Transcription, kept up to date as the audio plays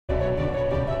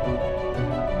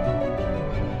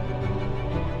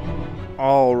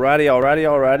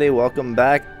Alrighty. Welcome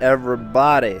back,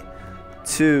 everybody,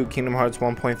 to Kingdom Hearts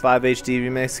 1.5 HD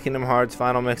Remix, Kingdom Hearts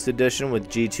Final Mixed Edition with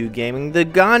G2 Gaming, the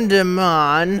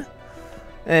Gundamon.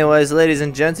 Anyways, ladies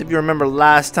and gents, if you remember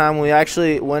last time, we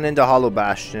actually went into Hollow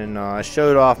Bastion. I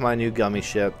showed off my new gummy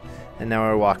ship, and now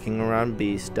we're walking around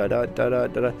Beast.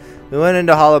 We went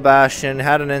into Hollow Bastion,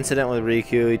 had an incident with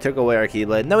Riku. He took away our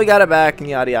Keyblade, and then we got it back, and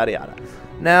yada yada yada.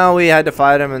 Now we had to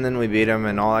fight him, and then we beat him,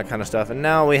 and all that kind of stuff. And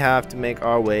now we have to make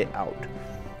our way out.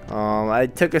 I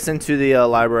took us into the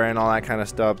library and all that kind of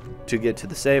stuff to get to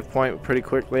the save point pretty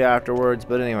quickly afterwards.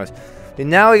 But anyways,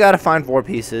 now we got to find 4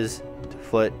 pieces to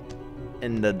put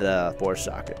into the 4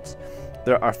 sockets.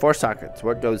 There are 4 sockets.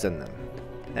 What goes in them?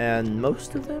 And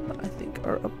most of them, I think,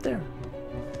 are up there.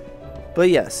 But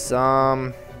yes,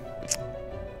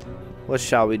 what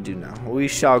shall we do now? We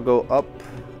shall go up.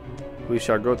 We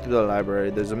shall go through the library.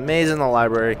 There's a maze in the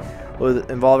library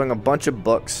involving a bunch of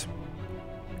books.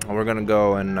 And we're gonna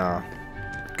go and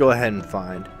go ahead and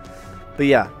find. But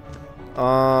yeah,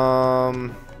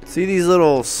 see these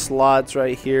little slots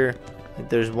right here?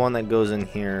 There's one that goes in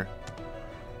here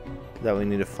that we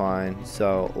need to find.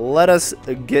 So let us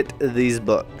get these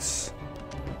books.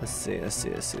 Let's see. There's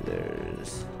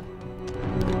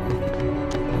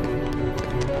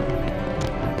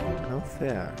no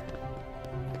fair.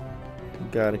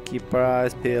 Gotta keep our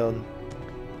eyes peeled.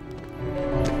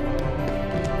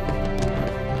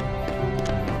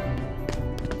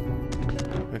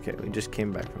 Okay, we just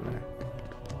came back from there.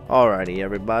 Alrighty,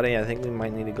 everybody. I think we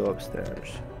might need to go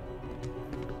upstairs.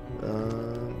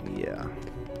 Yeah.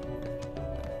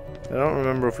 I don't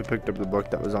remember if we picked up the book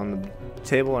that was on the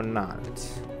table or not.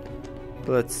 But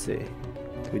let's see.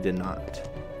 We did not.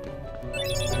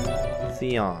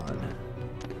 Theon.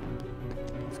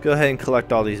 Go ahead and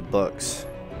collect all these books.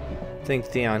 I think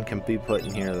Theon can be put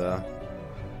in here though.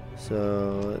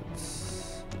 So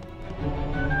let's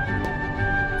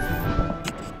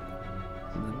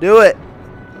do it.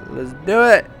 Let's do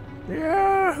it.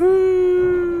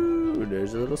 Yahoo!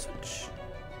 There's a little switch.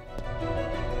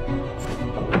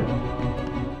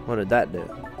 What did that do?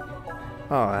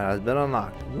 Oh, it has been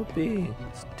unlocked. Whoopee.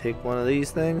 Let's take one of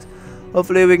these things.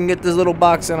 Hopefully we can get this little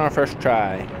box in our first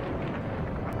try.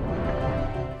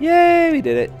 Yay, we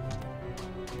did it.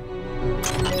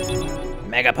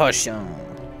 Mega potion.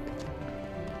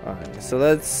 Alright, so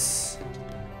let's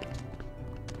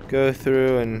go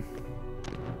through and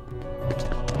what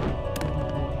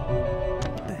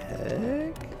the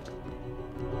heck?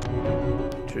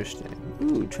 Interesting.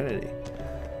 Ooh, Trinity.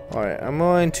 Alright, I'm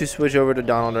going to switch over to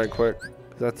Donald right quick.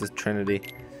 That's a Trinity.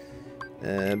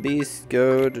 Beast,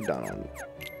 go to Donald.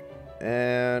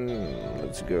 And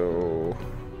let's go.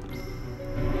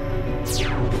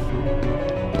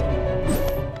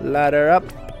 Ladder up,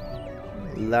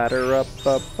 ladder up,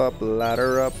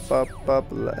 ladder up.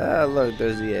 Look,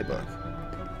 there's the A book.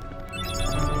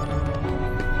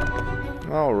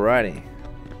 Alrighty,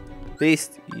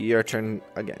 Beast, your turn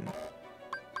again.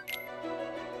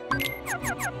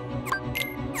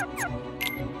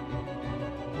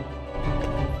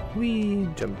 We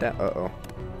jumped out.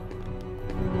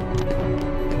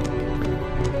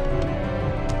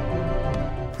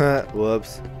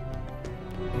 Whoops.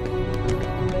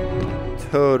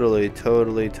 Totally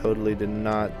did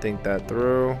not think that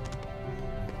through.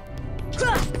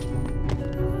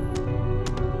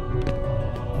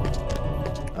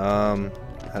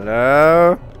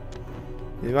 Hello?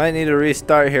 You might need to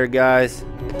restart here, guys.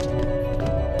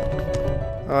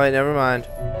 Oh wait, never mind.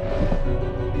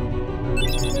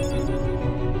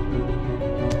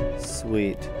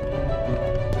 Sweet.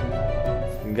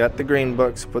 We got the green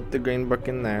books. Put the green book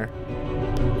in there.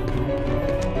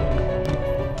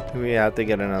 We have to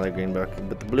get another green book,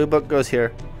 but the blue book goes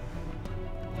here.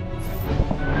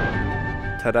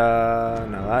 Ta-da!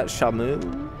 Now that shall move.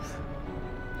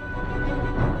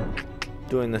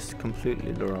 Doing this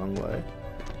completely the wrong way.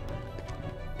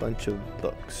 Bunch of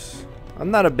books.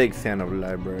 I'm not a big fan of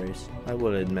libraries, I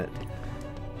will admit.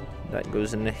 That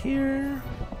goes into here.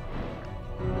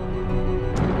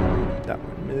 That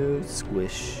one moves,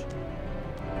 squish.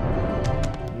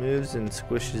 Moves and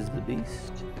squishes the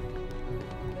beast.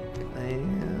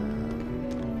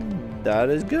 And that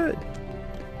is good.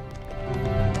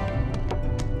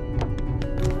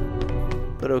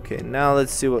 But okay, now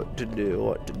let's see what to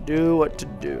do.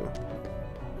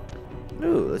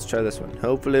 Ooh, let's try this one.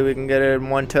 Hopefully we can get it in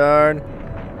one turn.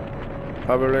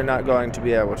 Probably not going to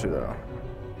be able to though.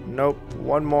 Nope,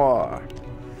 one more.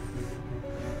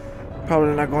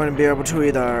 Probably not going to be able to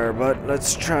either, but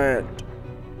let's try it.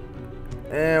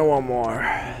 And one more.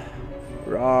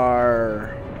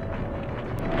 Rawr.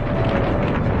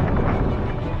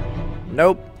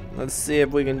 Nope. Let's see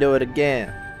if we can do it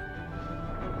again.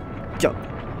 Go.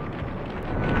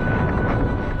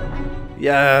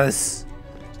 Yes.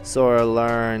 Sora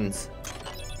learns.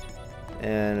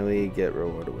 And we get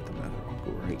rewarded with a medal.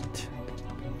 Great.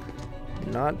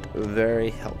 Not very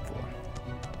helpful.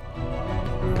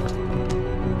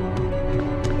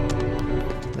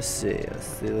 Let's see.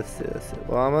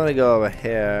 Well, I'm gonna go over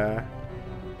here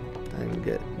and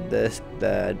get this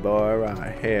bad boy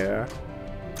right here.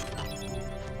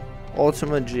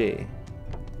 Ultimate G.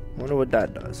 Wonder what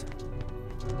that does.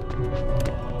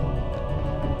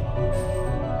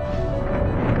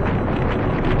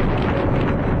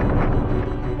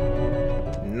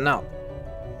 No.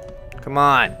 Come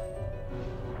on.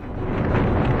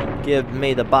 Give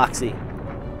me the boxy.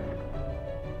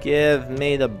 Give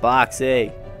me the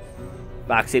boxy.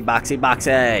 Boxy, boxy,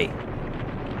 boxy.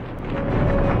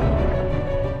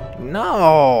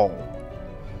 No.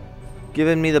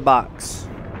 Giving me the box.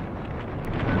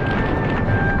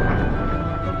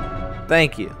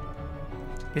 Thank you.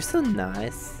 You're so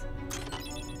nice.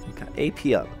 Okay,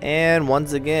 AP up. And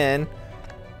once again,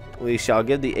 we shall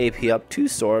give the AP up to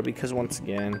Sora because once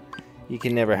again, you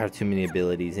can never have too many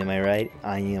abilities. Am I right?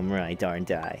 I am right,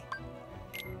 aren't I?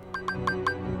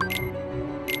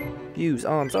 Views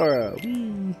on Sora.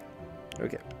 Whee.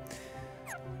 Okay.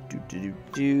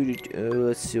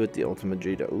 Let's see what the ultimate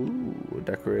G does. Ooh,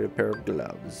 decorated pair of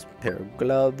gloves. Pair of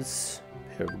gloves.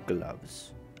 Pair of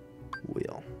gloves.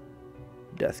 Wheel.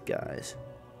 Death guys.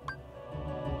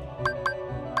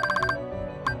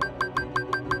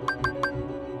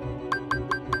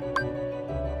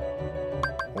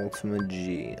 Ultimate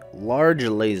G. Large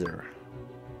laser.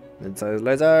 Mid-size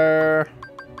laser.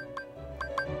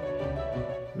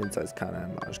 Mid-size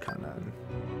cannon. Large cannon.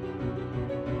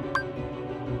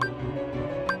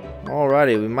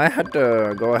 Alrighty, we might have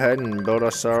to go ahead and build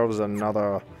ourselves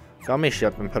another gummy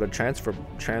ship and put a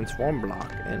transform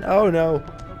block in. Oh no!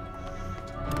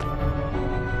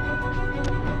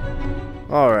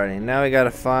 Alrighty, now we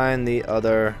gotta find the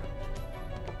other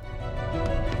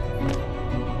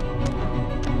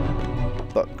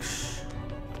books.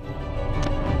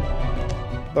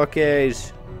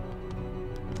 Bookies!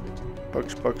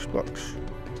 Books, books, books.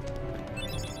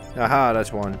 Aha,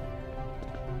 that's one.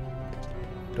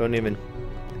 Don't even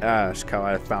ask how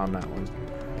I found that one.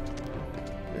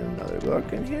 Another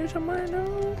book in here somewhere?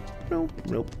 No. Nope.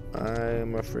 Nope.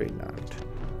 I'm afraid not.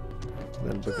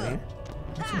 Another book in here?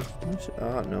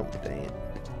 Oh, no. Dang it.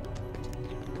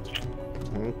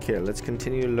 Okay, let's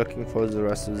continue looking for the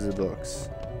rest of the books.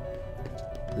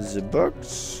 The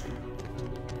books.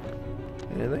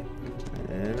 Anything?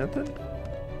 Nothing?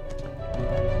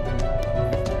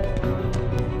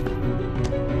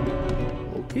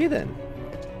 Okay then.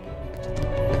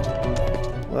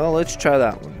 Well, let's try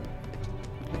that one.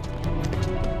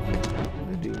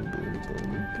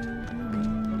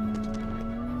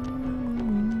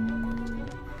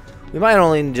 We might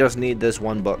only just need this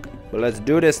one book, but let's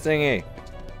do this thingy.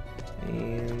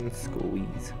 And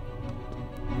squeeze.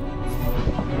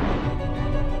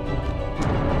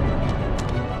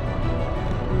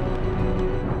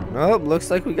 Oh, looks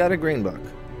like we got a green book.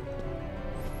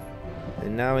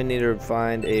 And now we need to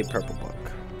find a purple book.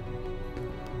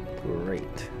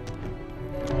 Great.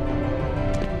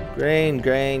 Grain. I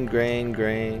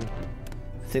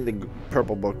think the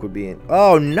purple book would be in.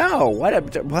 Oh no! What?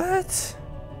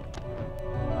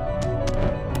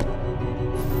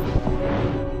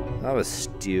 That was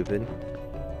stupid.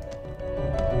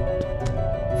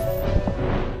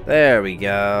 There we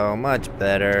go. Much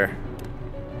better.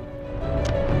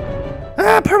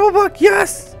 Ah, purple book!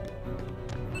 Yes!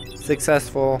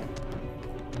 Successful.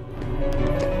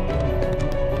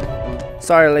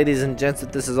 Sorry, ladies and gents,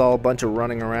 that this is all a bunch of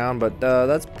running around, but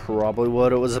that's probably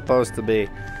what it was supposed to be.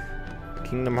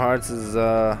 Kingdom Hearts is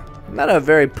not a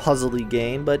very puzzly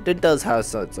game, but it does have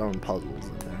its own puzzles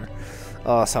in there.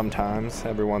 Sometimes,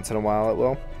 every once in a while it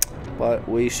will. But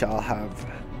we shall have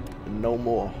no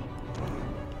more.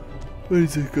 Where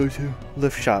does it go to?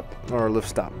 Lift shop, or lift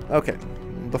stop. Okay,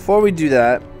 before we do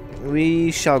that,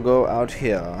 we shall go out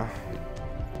here.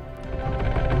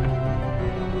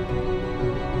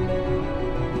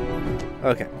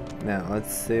 Okay, now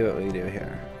let's see what we do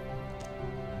here.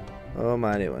 Oh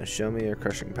mighty one, show me your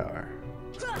crushing power.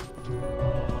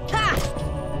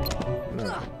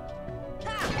 No.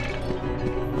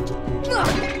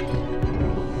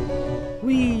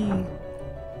 Whee!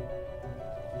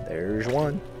 There's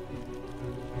one.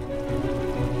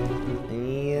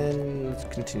 And let's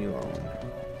continue on.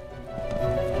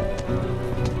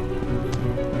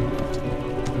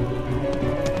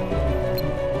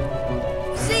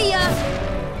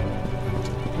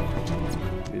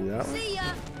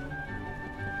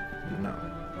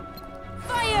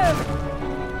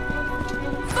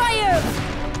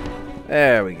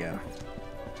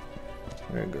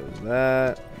 There goes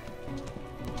that.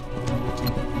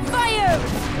 Fire!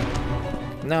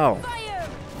 No. Fire!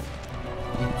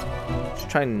 Just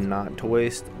trying not to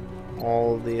waste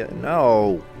all of the.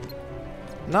 No.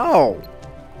 No.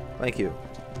 Thank you.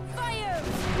 Fire!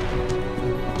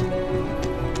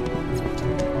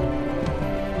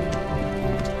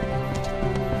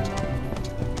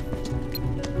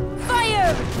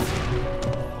 Fire!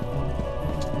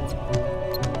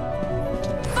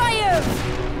 Fire!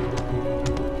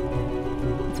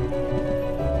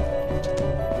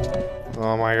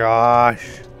 Oh my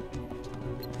gosh.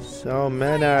 So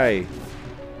many.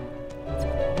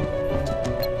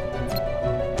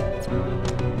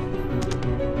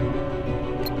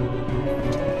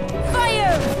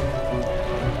 Fire!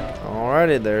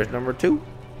 Alrighty, there's number 2.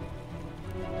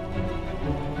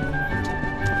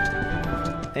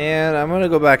 And I'm gonna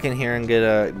go back in here and get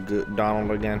a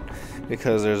Donald again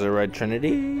because there's a red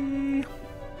Trinity.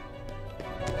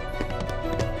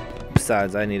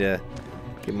 Besides, I need to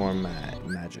get more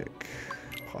magic.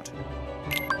 Pot.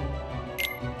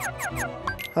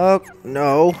 Oh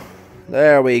no!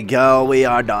 There we go. We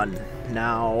are done.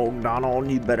 Now, Donald,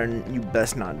 you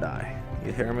best not die.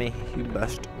 You hear me? You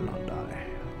best not die.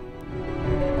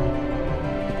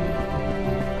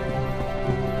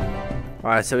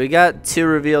 Alright, so we got 2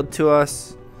 revealed to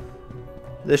us.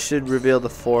 This should reveal the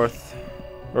 4th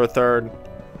or 3rd.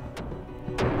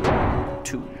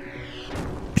 2.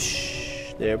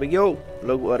 Psh, there we go.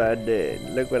 Look what I did.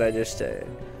 Look what I just said.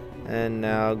 And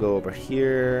now go over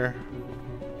here.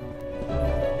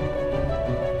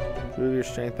 Prove your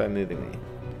strength by moving me.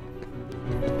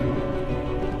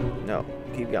 No,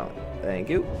 keep going. Thank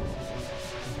you.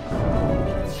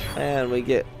 And we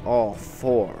get all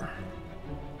 4.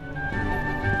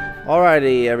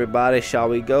 Alrighty, everybody, shall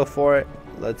we go for it?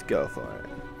 Let's go for it.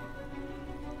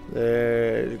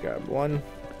 There's grab 1.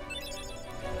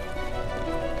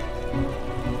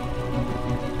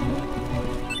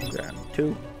 Grab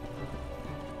 2.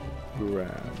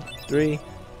 Grab 3.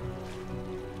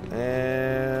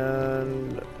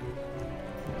 And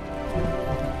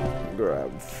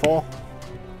grab 4.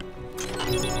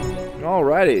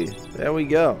 Alrighty, there we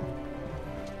go.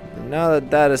 And now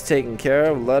that that is taken care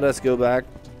of, let us go back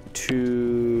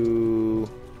to,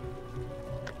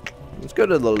 let's go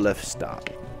to the lift stop.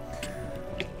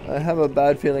 I have a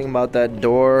bad feeling about that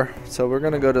door, so we're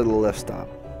gonna go to the lift stop.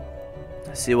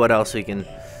 See what else we can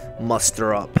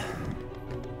muster up.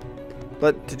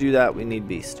 But to do that, we need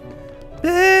Beast.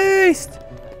 Beast!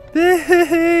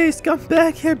 Beast! Come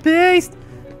back here, Beast!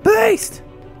 Beast!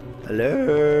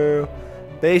 Hello?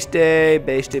 Beastie!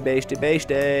 Beastie, Beastie,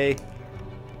 Beastie!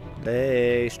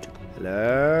 Beast!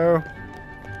 Hello?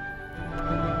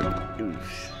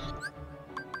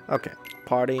 Okay,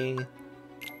 party,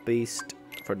 Beast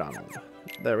for Donald.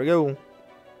 There we go.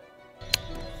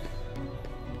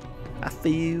 I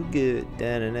feel good.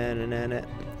 Da-na-na-na-na-na.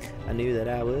 I knew that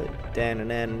I would.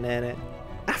 Da-na-na-na-na-na.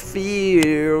 I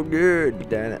feel good.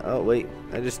 Da-na. Oh wait,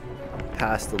 I just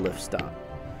passed the lift stop.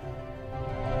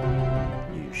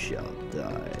 You shall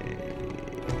die.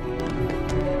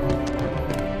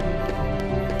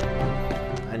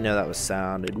 I know that was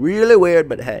sounded really weird,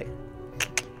 but hey.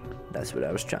 That's what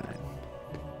I was trying.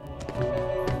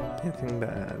 Anything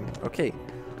bad? Okay.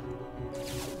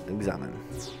 Examine.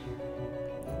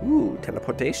 Ooh,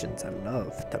 teleportations. I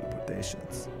love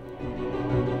teleportations.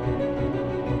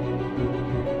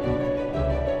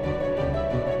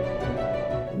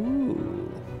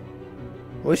 Ooh.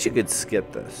 I wish you could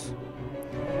skip this.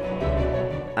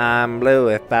 I'm blue.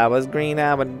 If I was green,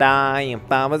 I would die.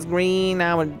 If I was green,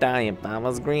 I would die. If I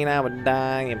was green, I would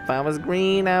die. If I was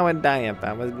green, I would die. If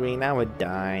I was green, I would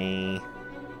die.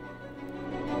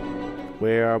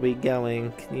 Where are we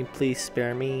going? Can you please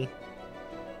spare me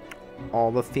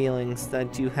all the feelings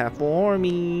that you have for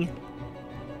me?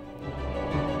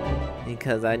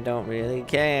 Because I don't really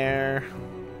care.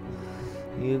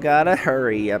 You gotta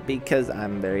hurry up because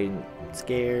I'm very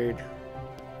scared.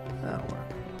 That'll work.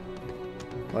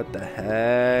 What the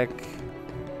heck?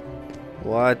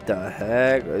 What the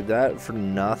heck? Is that for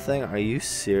nothing? Are you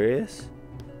serious?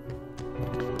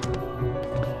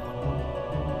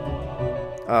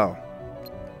 Oh.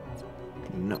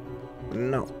 No.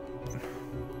 No.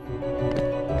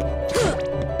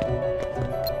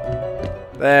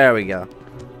 There we go.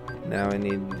 Now we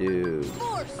need to do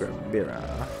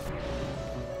Gravira.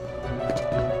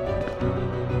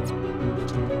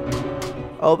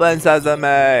 Open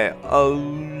Sesame!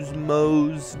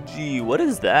 Osmos G. What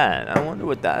is that? I wonder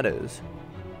what that is.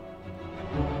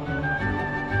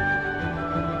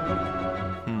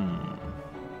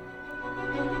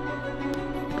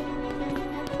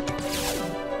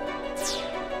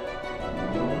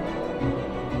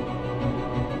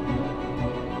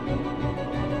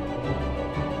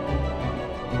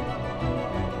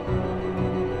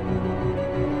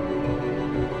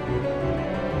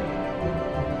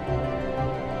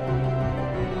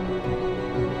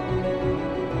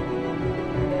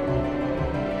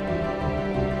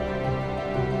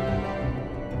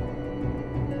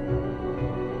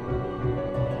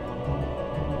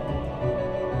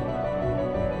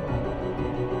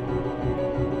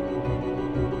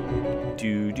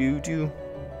 do do.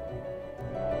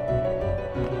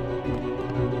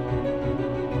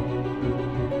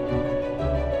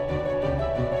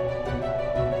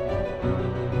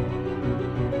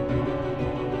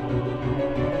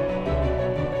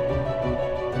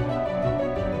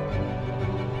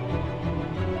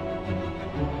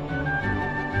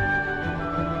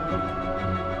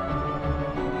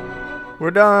 We're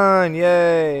done!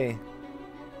 Yay!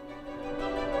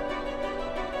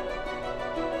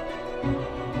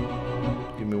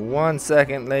 Give me 1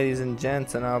 second, ladies and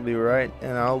gents, and I'll be right,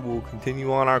 and I will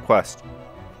continue on our quest.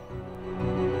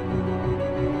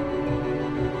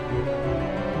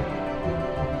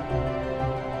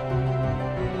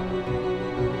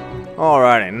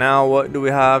 Alrighty, now what do we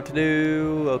have to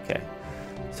do? Okay.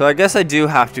 So I guess I do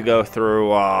have to go through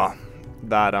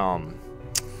that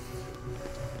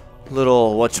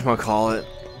little whatchamacallit,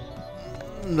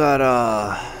 that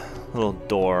little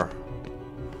door,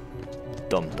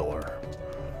 dumb door.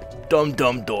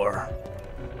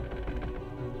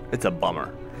 It's a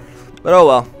bummer, but oh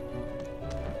well.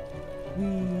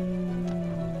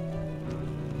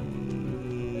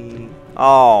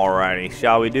 Alrighty,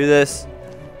 shall we do this?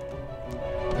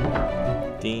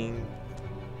 Ding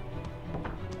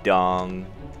dong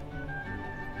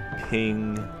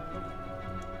ping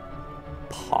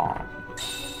pong.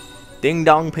 Ding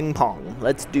dong ping pong.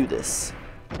 Let's do this.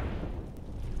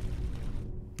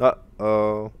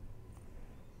 Uh-oh.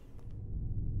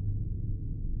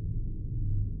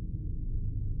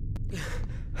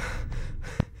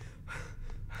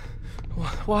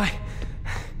 Why?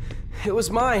 It was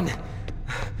mine.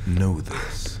 Know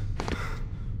this.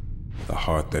 The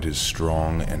heart that is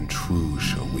strong and true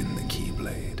shall win the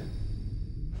Keyblade.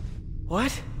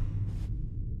 What?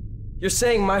 You're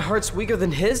saying my heart's weaker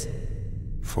than his?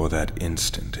 For that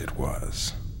instant it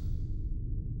was.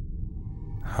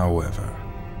 However,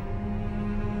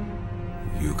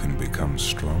 you can become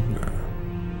stronger.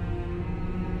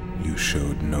 You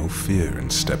showed no fear in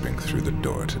stepping through the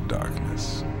door to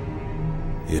darkness.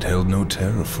 It held no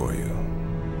terror for you.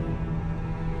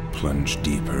 Plunge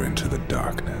deeper into the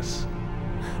darkness,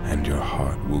 and your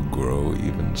heart will grow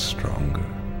even stronger.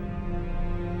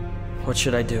 What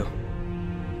should I do?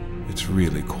 It's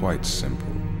really quite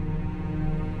simple.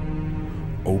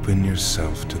 Open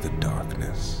yourself to the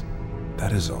darkness.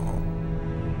 That is all.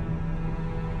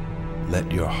 Let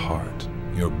your heart,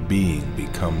 your being,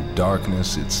 become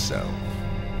darkness itself.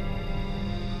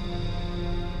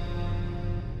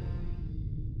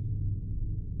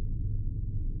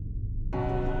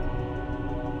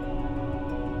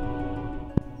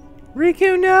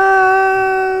 Riku,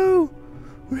 no!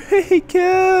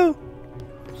 Riku!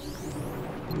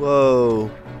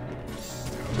 Whoa.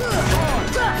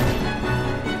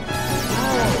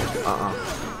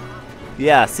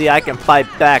 Yeah, see, I can fight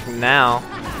back now.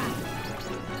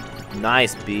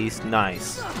 Nice, beast,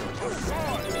 nice.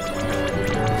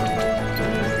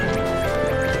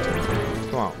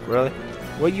 Come on, really?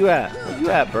 Where you at? Where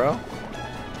you at, bro?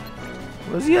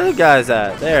 Where's the other guys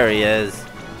at? There he is.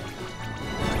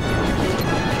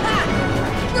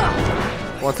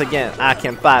 Once again, I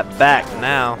can fight back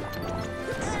now.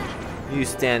 You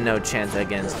stand no chance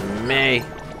against me.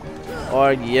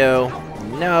 Or you.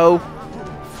 No.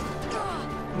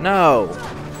 No.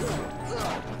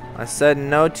 I said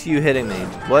no to you hitting me.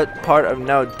 What part of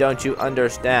no don't you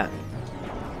understand?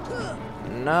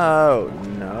 No.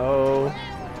 No.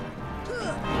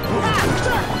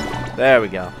 There we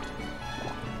go.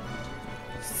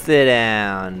 Sit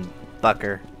down,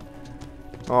 fucker.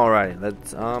 Alrighty,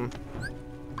 let's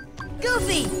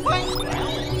Goofy!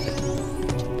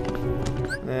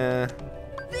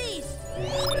 Beast!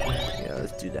 Yeah,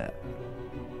 let's do that.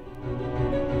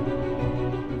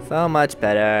 So much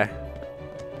better.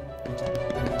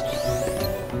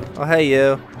 Oh, hey,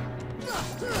 you.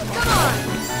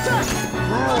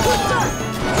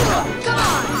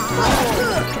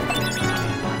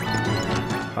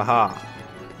 Haha.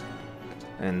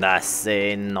 And I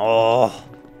say no.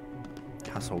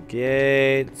 Castle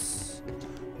gates.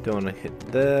 Don't wanna hit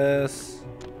this.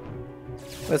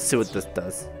 Let's see what this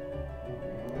does.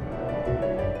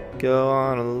 Go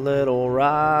on a little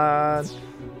ride.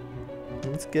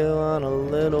 Let's go on a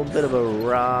little bit of a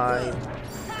ride.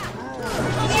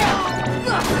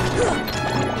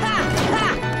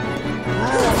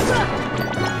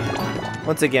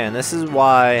 Once again, this is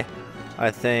why I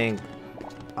think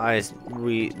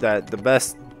that the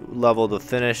best level to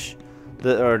finish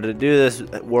or to do this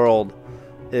world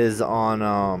is on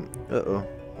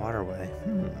waterway.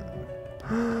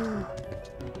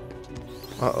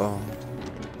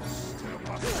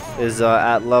 Is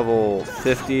at level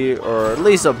 50, or at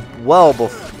least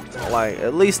like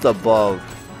at least above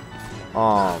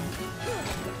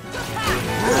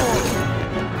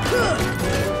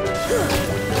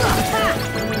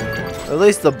at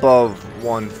least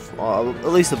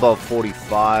above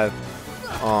 45,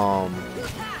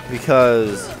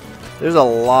 because there's a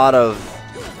lot of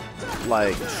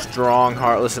like strong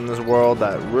Heartless in this world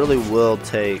that really will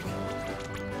take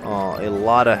a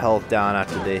lot of health down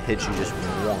after they hit you just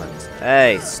once.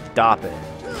 Hey, stop it.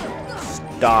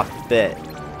 Stop it.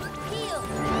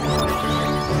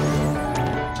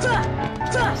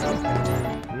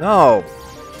 No.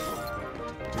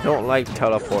 I don't like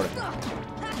teleporting.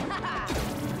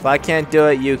 If I can't do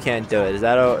it, you can't do it. Is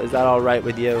that all right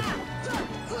with you?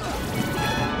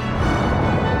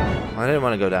 I didn't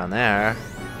want to go down there.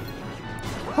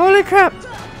 Holy crap!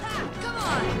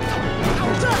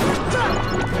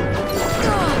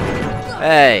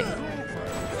 Hey!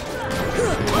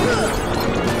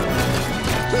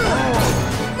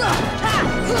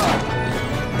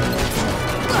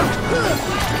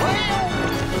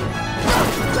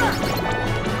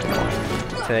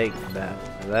 Take that.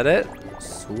 Is that it?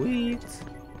 Sweet.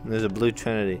 And there's a blue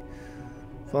trinity.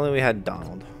 If only we had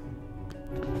Donald.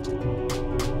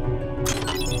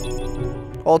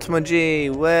 Ultima G,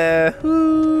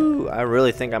 woohoo! I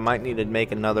really think I might need to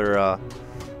make another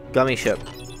gummy ship.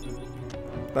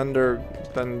 Thunder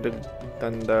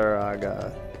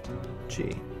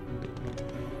G.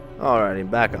 Alrighty,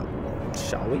 back up,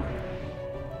 shall we?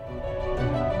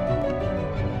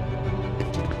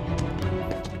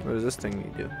 What does this thing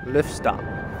need to do? Lift stop.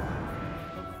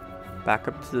 Back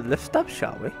up to the lift stop,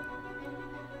 shall we?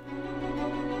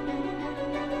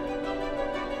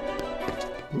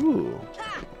 Ooh.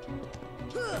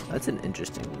 That's an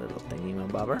interesting little thingy, my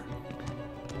bobber.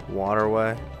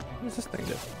 Waterway. What does this thing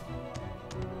do?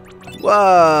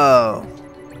 Whoa!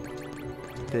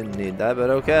 Didn't need that, but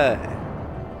okay.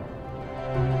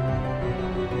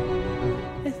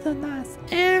 It's so nice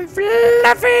and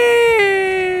fluffy!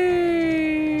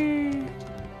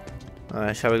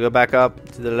 Alright, shall we go back up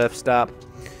to the lift stop?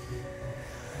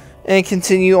 And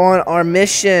continue on our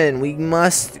mission. We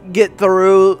must get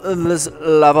through this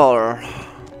level.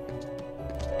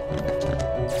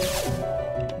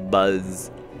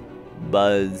 Buzz.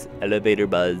 Buzz. Elevator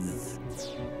buzz.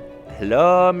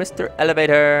 Hello, Mr.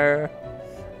 Elevator.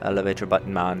 Elevator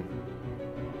button man.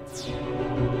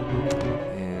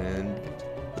 And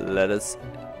let us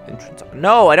entrance.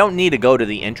 No, I don't need to go to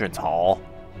the entrance hall.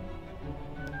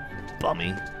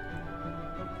 Bummy.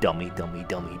 Dummy.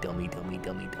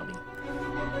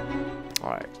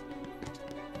 Alright.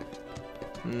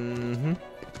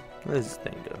 What does this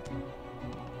thing do?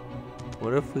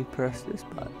 What if we press this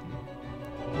button?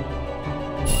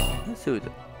 Let's do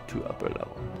the two upper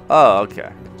level. Oh,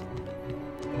 okay.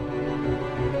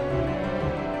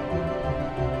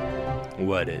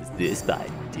 What does this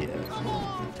button do?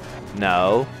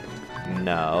 No.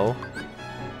 No.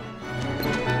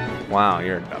 Wow,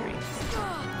 you're a dummy.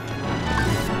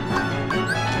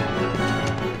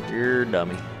 You're a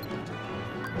dummy.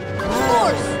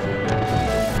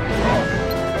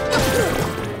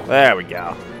 There we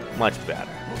go. Much better.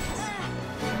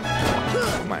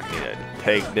 Might need to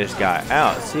take this guy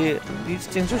out. See, these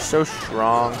things are so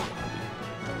strong.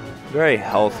 Very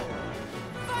healthy.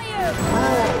 Fire!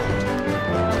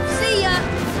 See ya!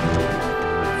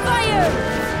 Fire!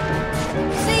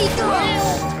 See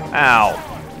ya! Ow.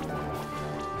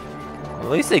 At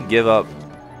least they give up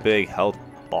big health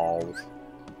balls.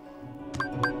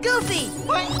 Goofy!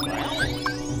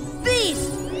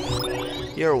 Beast!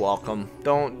 You're welcome.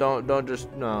 Don't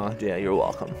just, no, yeah, you're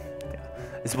welcome. Yeah.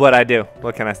 It's what I do.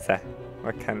 What can I say?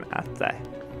 What can I say?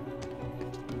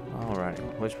 Alright,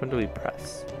 which one do we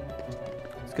press?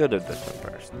 Let's go to this one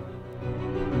first.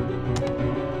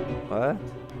 What?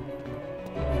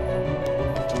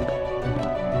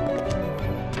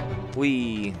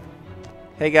 Wee.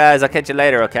 Hey guys, I'll catch you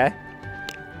later, okay?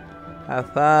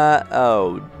 Have fun.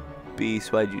 Oh,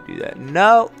 Beast, why'd you do that?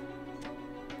 No!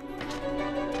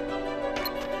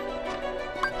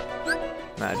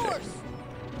 Magic.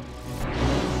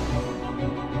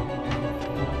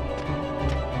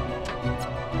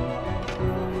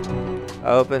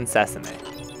 Open sesame.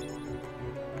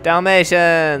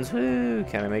 Dalmatians! Woo!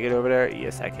 Can I make it over there?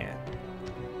 Yes, I can.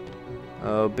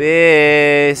 Oh,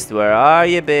 Beast! Where are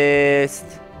you, Beast?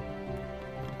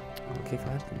 Okay,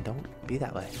 fine. Don't be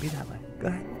that way. Be that way. Go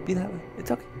ahead. Be that way.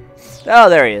 It's okay. Oh,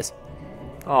 there he is.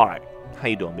 Alright. How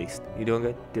you doing, Beast? You doing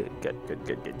good? Good.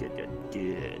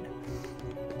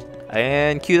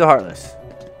 And cue the Heartless.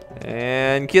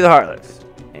 And cue the Heartless.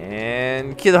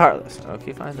 And cue the Heartless.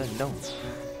 Okay, fine then. Don't.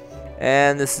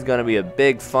 And this is going to be a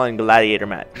big, fun gladiator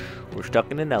match. We're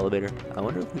stuck in an elevator. I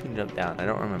wonder if we can jump down. I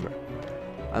don't remember.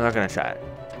 I'm not gonna try it.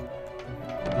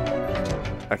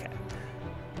 Okay.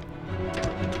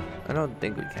 I don't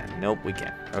think we can. Nope, we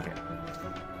can't. Okay.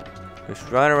 Just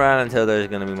run around until there's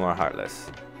gonna be more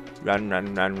Heartless. Run,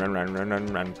 run, run, run, run, run, run,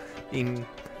 run. Beam,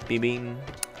 beam, beam,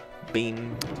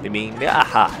 beam, beam, beam.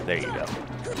 Aha! There you go.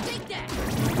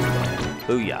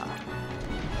 Booyah.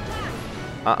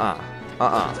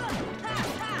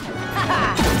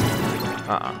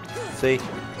 See?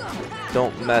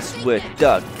 Don't mess with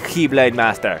the Keyblade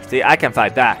Master. See, I can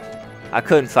fight back. I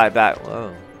couldn't fight back.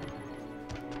 Whoa.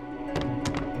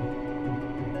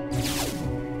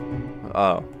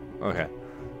 Oh, okay.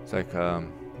 It's like,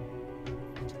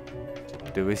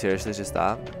 did we seriously just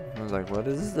stop? I was like, what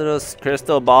is this little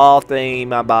crystal ball thingy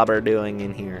my bobber doing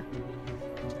in here?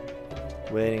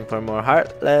 Waiting for more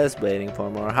Heartless, waiting for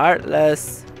more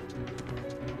Heartless.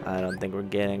 I don't think we're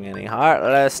getting any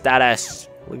Heartless status.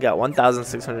 We got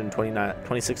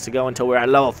 1,626 to go until we're at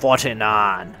level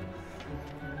 49.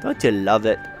 Don't you love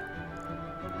it?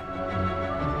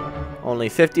 Only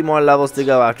 50 more levels to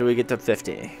go after we get to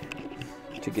 50.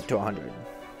 To get to 100.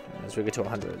 As we get to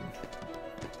 100.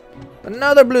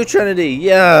 Another blue trinity,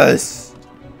 yes!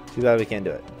 Too bad we can't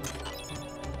do it.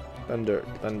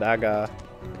 Thundaga.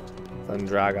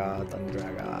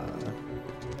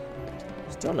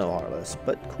 Still no Heartless,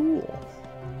 but cool.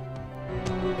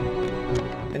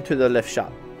 Into the lift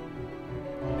shop.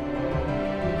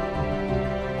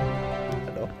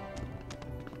 Hello?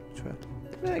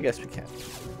 I guess we can.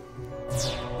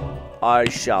 I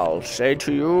shall say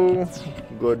to you,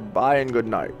 goodbye and good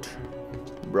night.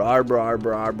 Brar, brar,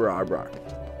 brar, brar, brar.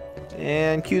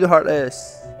 And cue the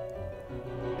Heartless.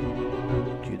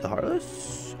 Cue the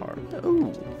Heartless.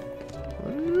 Ooh.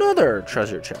 Another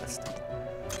treasure chest.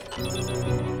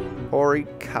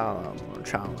 Orichalum or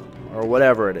Chalum or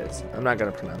whatever it is. I'm not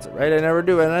gonna pronounce it right. I never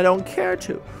do, and I don't care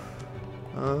to.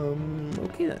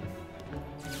 Okay then.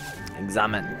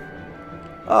 Examine.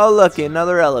 Oh, look,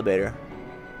 another elevator.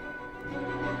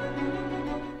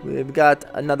 We've got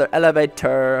another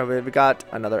elevator. We've got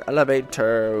another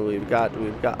elevator. We've got.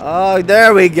 Oh,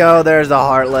 there we go. There's the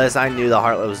Heartless. I knew the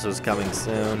Heartless was coming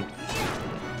soon.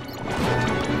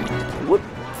 Whoop.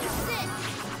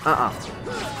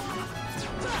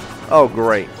 Oh,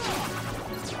 great.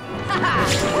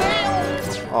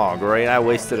 Oh, great. I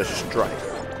wasted a strike.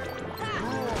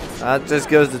 That just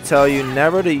goes to tell you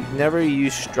never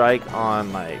use strike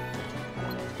on like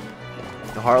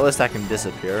the Heartless that can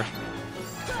disappear.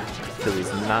 Because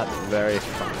he's not very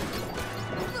fun.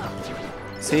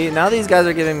 See, now these guys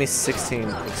are giving me 16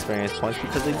 experience points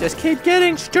because they just keep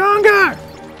getting stronger.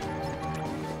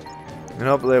 And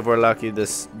hopefully if we're lucky,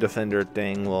 this defender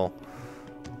thing will...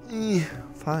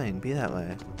 fine, be that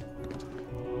way.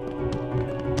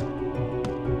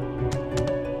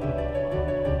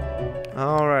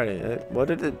 Alrighty, what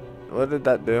did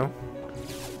that do?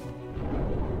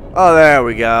 Oh, there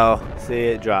we go. See,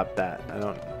 it dropped that. I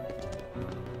don't...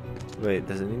 Wait,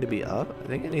 does it need to be up? I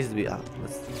think it needs to be up.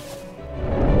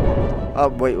 Oh,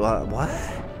 wait, what?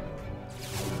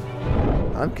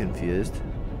 I'm confused.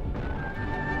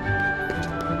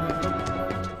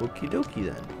 Okie dokie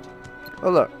then. Oh,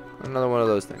 look. Another one of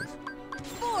those things.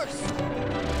 Force.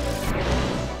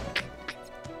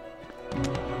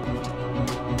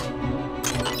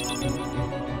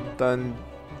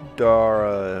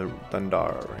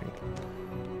 Thundara ring.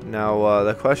 Now,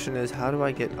 the question is, how do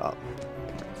I get up?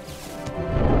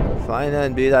 Fine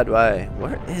then, be that way.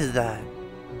 Where is that?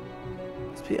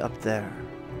 Must be up there.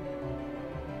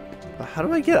 But how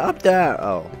do I get up there?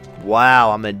 Oh,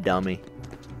 wow, I'm a dummy.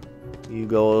 You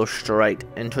go straight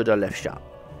into the lift shop.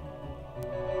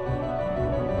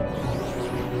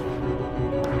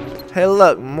 Hey,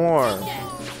 look, more.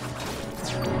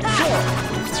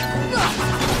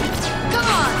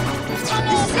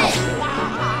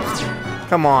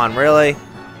 Come on, really?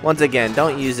 Once again,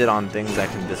 don't use it on things that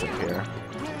can disappear.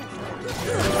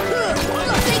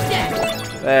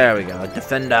 There we go,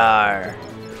 Defender.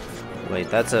 Wait,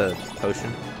 that's a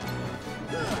potion?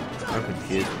 I'm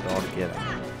confused altogether.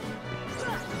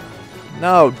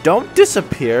 No, don't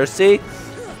disappear, see?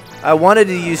 I wanted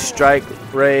to use Strike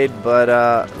Raid, but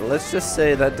let's just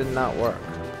say that did not work.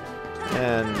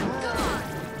 And...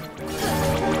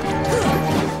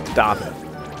 stop it.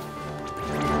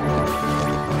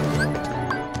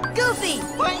 Goofy!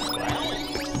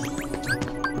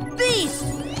 Beast!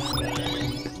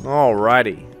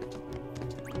 Alrighty.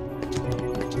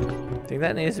 I think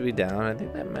that needs to be down. I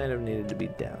think that might have needed to be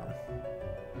down.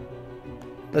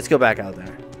 Let's go back out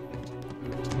there.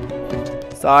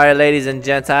 Sorry, ladies and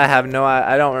gents. I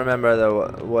don't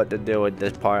remember what to do with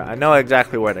this part. I know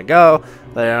exactly where to go,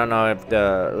 but I don't know if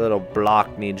the little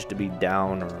block needs to be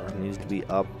down or needs to be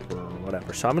up or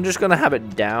whatever. So I'm just gonna have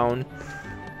it down.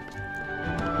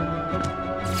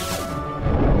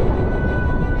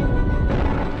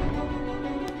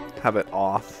 Have it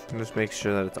off. Just make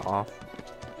sure that it's off.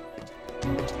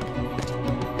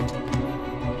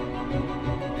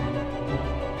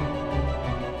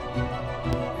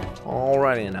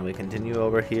 Alrighty, now we continue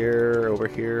over here, over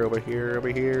here, over here, over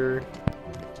here.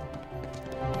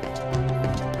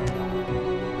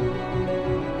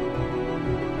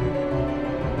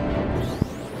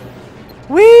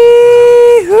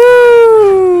 Wee-hoo!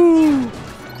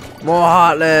 More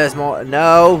heartless, more.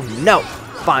 No, no.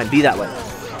 Fine, be that way.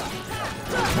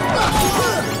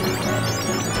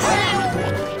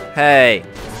 Hey.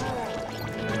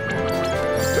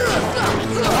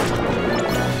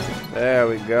 There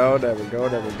we go, there we go,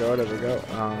 there we go, there we go.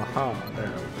 Uh-huh, there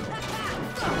we go.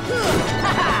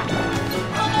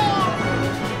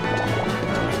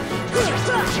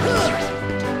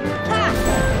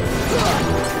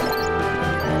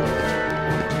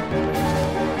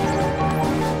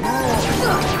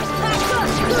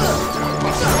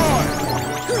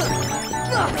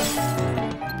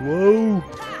 Whoa.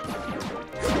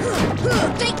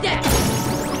 Take that!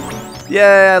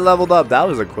 Yeah, I leveled up. That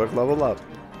was a quick level up.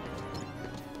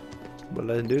 But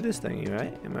let's do this thing,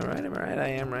 right? Am I right? Am I right? I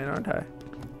am right, aren't I?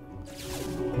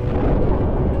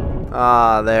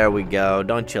 Ah, there we go.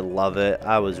 Don't you love it?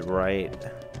 I was right.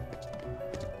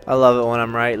 I love it when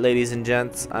I'm right, ladies and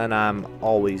gents, and I'm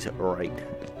always right.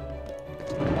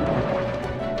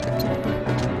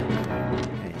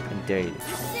 Hey, I dare you.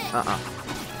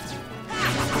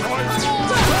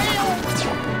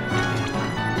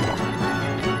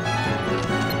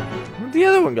 Where'd the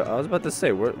other one go? I was about to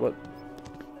say, what?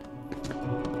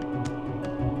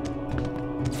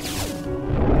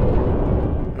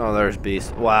 Oh, there's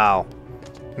Beast. Wow.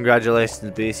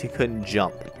 Congratulations, Beast. He couldn't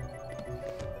jump.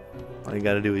 All you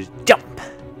gotta do is jump.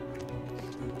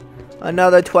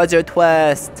 Another Twizzer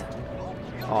twist.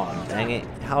 Oh, dang it.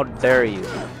 How dare you.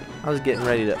 I was getting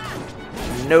ready to...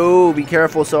 No, be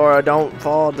careful, Sora. Don't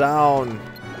fall down.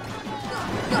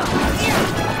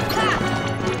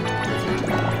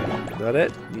 Is that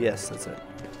it? Yes, that's it.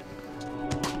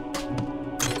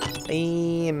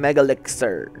 Mega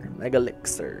Elixir. Mega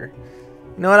Elixir.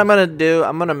 You know what I'm gonna do?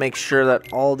 I'm gonna make sure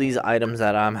that all these items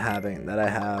that I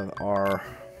have are...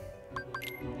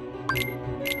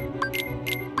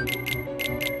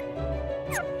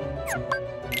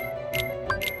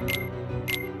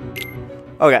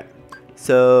 Okay,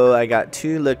 so I got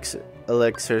 2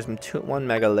 elixirs, 1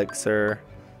 Mega Elixir.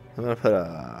 I'm gonna put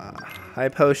a high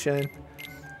potion,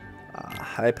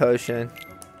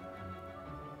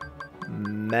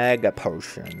 Mega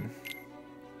Potion.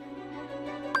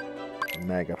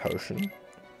 Mega Potion,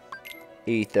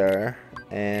 Ether,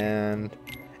 and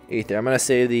Ether. I'm gonna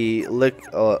save the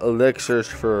elixirs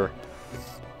for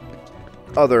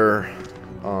other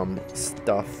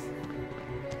stuff.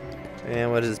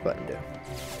 And what does this button do?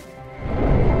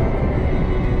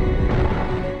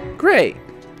 Great!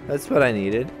 That's what I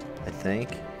needed, I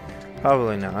think.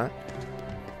 Probably not,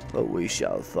 but we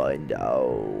shall find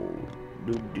out.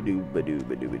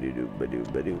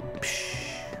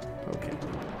 Okay.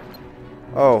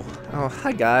 Oh,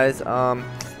 hi guys.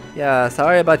 Yeah,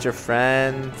 sorry about your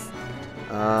friends.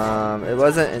 It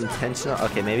wasn't intentional.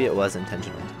 Okay, maybe it was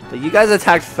intentional. But you guys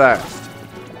attacked first.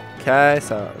 Okay,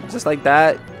 so just like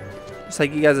that. Just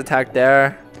like you guys attacked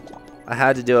there. I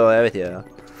had to do it with you.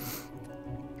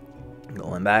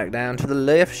 Going back down to the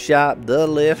lift shop.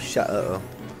 Uh-oh.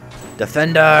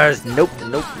 Defenders! Nope,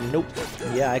 nope, nope.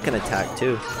 Yeah, I can attack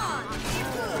too.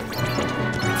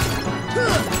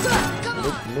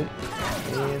 Nope, nope.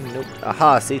 And nope.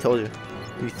 Aha, see, told you.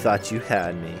 You thought you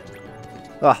had me.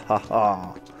 Ha ha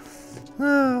ha.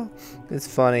 Oh, it's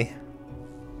funny.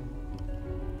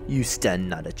 You stand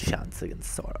not a chance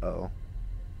against Sorrow.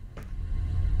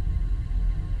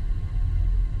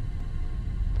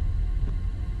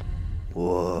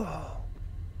 Whoa.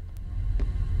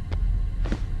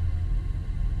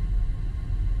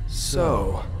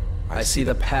 So, I see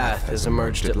the path has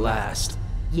emerged at last.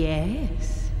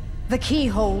 Yes. The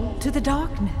keyhole to the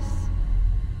darkness.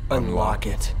 Unlock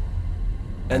it,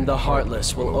 and the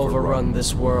Heartless will overrun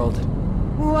this world.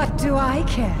 What do I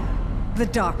care? The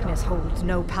darkness holds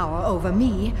no power over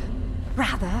me.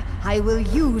 Rather, I will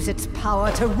use its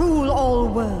power to rule all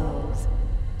worlds.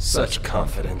 Such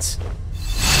confidence.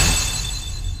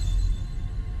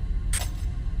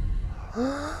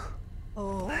 Oh.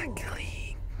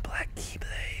 Black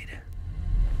Keyblade.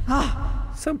 Ah,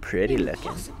 So pretty looking.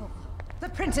 Impossible. The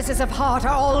princesses of heart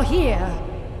are all here.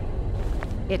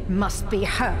 It must be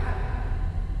her.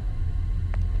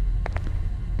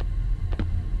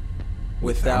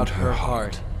 Without her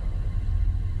heart,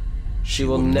 she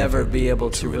will never be able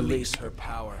to release her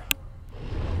power.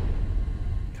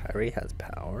 Kyrie has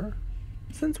power?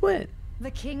 Since when? The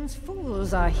king's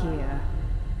fools are here.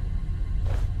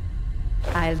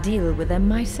 I'll deal with them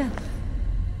myself.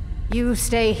 You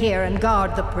stay here and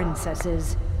guard the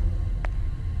princesses.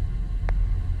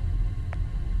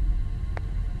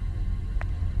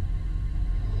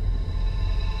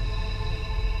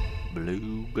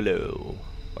 Blue glow.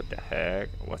 What the heck?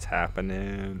 What's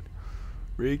happening?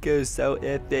 Riku's so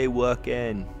iffy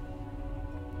working.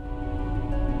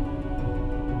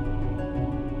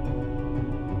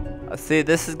 See,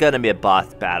 this is gonna be a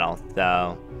boss battle,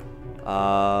 so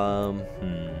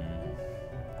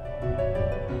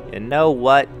you know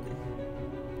what?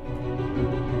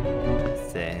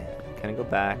 Let's see. Can I go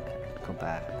back? Go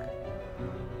back.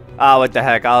 Oh, what the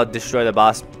heck? I'll destroy the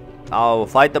boss. I'll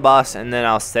fight the boss and then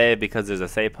I'll save because there's a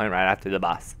save point right after the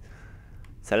boss.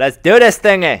 So let's do this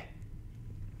thingy.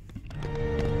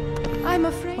 I'm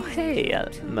afraid. Oh, hey,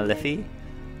 Malefi.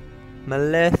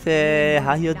 Malefi,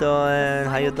 how you doing?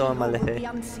 How you doing,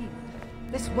 Malefi?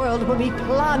 This world will be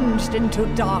plunged into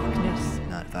darkness.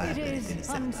 Not 5 It minutes. is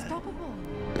unstoppable.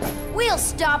 We'll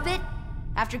stop it.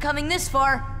 After coming this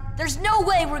far, there's no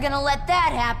way we're gonna let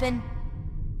that happen.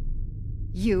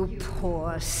 You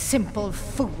poor, simple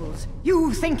fools.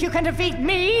 You think you can defeat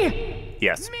me?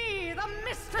 Yes. Me, the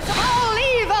mistress of all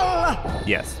evil!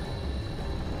 Yes.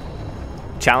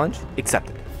 Challenge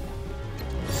accepted.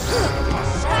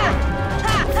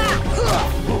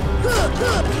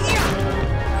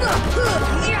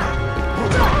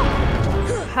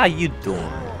 How you doing?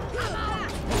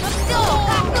 Let's go!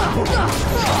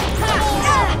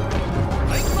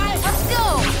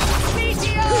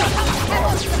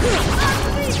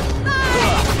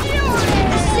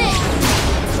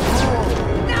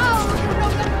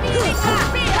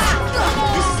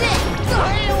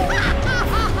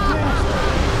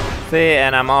 See,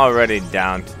 and I'm already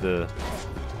down to the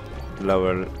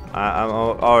lower. I'm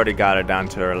already got her down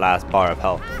to her last bar of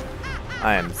health.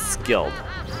 I am skilled.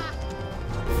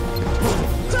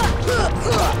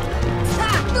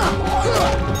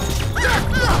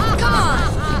 Come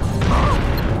on!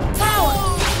 Power!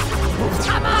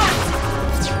 Come on!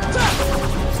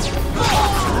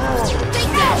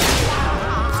 Take that!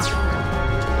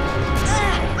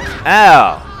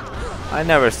 Ow! I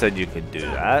never said you could do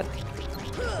that.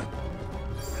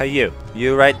 Hey,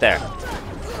 you right there.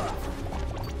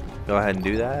 Go ahead and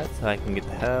do that so I can get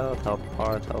the health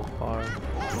bars, health bars.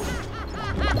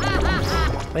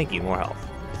 Thank you, more health.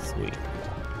 Sweet.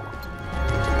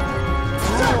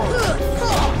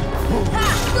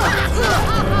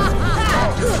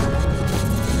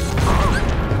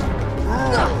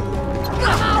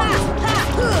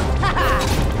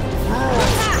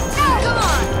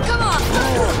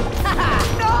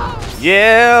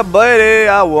 Yeah, buddy,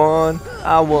 I won.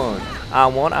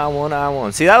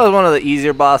 See, that was one of the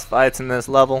easier boss fights in this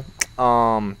level.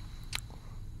 So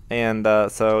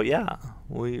yeah,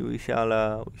 we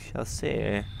shall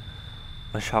see.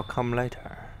 What shall come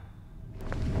later.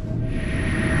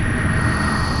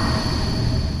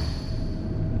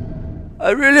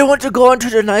 I really want to go into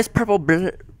the nice purple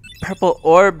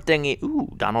orb thingy.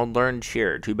 Ooh, Donald learned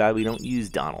cheer. Too bad we don't use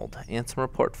Donald. Answer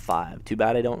report 5. Too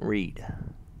bad I don't read.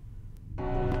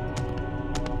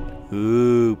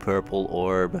 Ooh, purple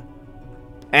orb.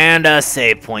 And a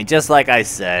save point, just like I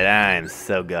said. I'm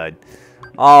so good.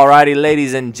 Alrighty,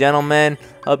 ladies and gentlemen.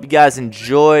 Hope you guys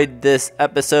enjoyed this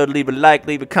episode. Leave a like,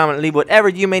 leave a comment, leave whatever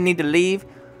you may need to leave.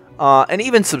 And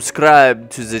even subscribe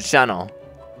to the channel.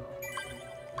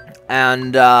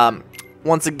 And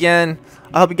once again,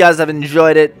 I hope you guys have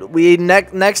enjoyed it.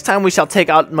 Next time we shall take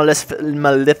out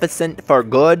Maleficent for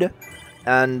good.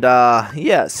 And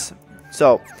yes.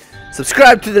 So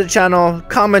subscribe to the channel,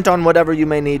 comment on whatever you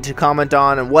may need to comment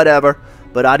on and whatever.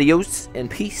 But adios and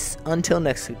peace until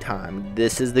next time.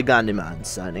 This is the Gandhi Man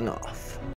signing off.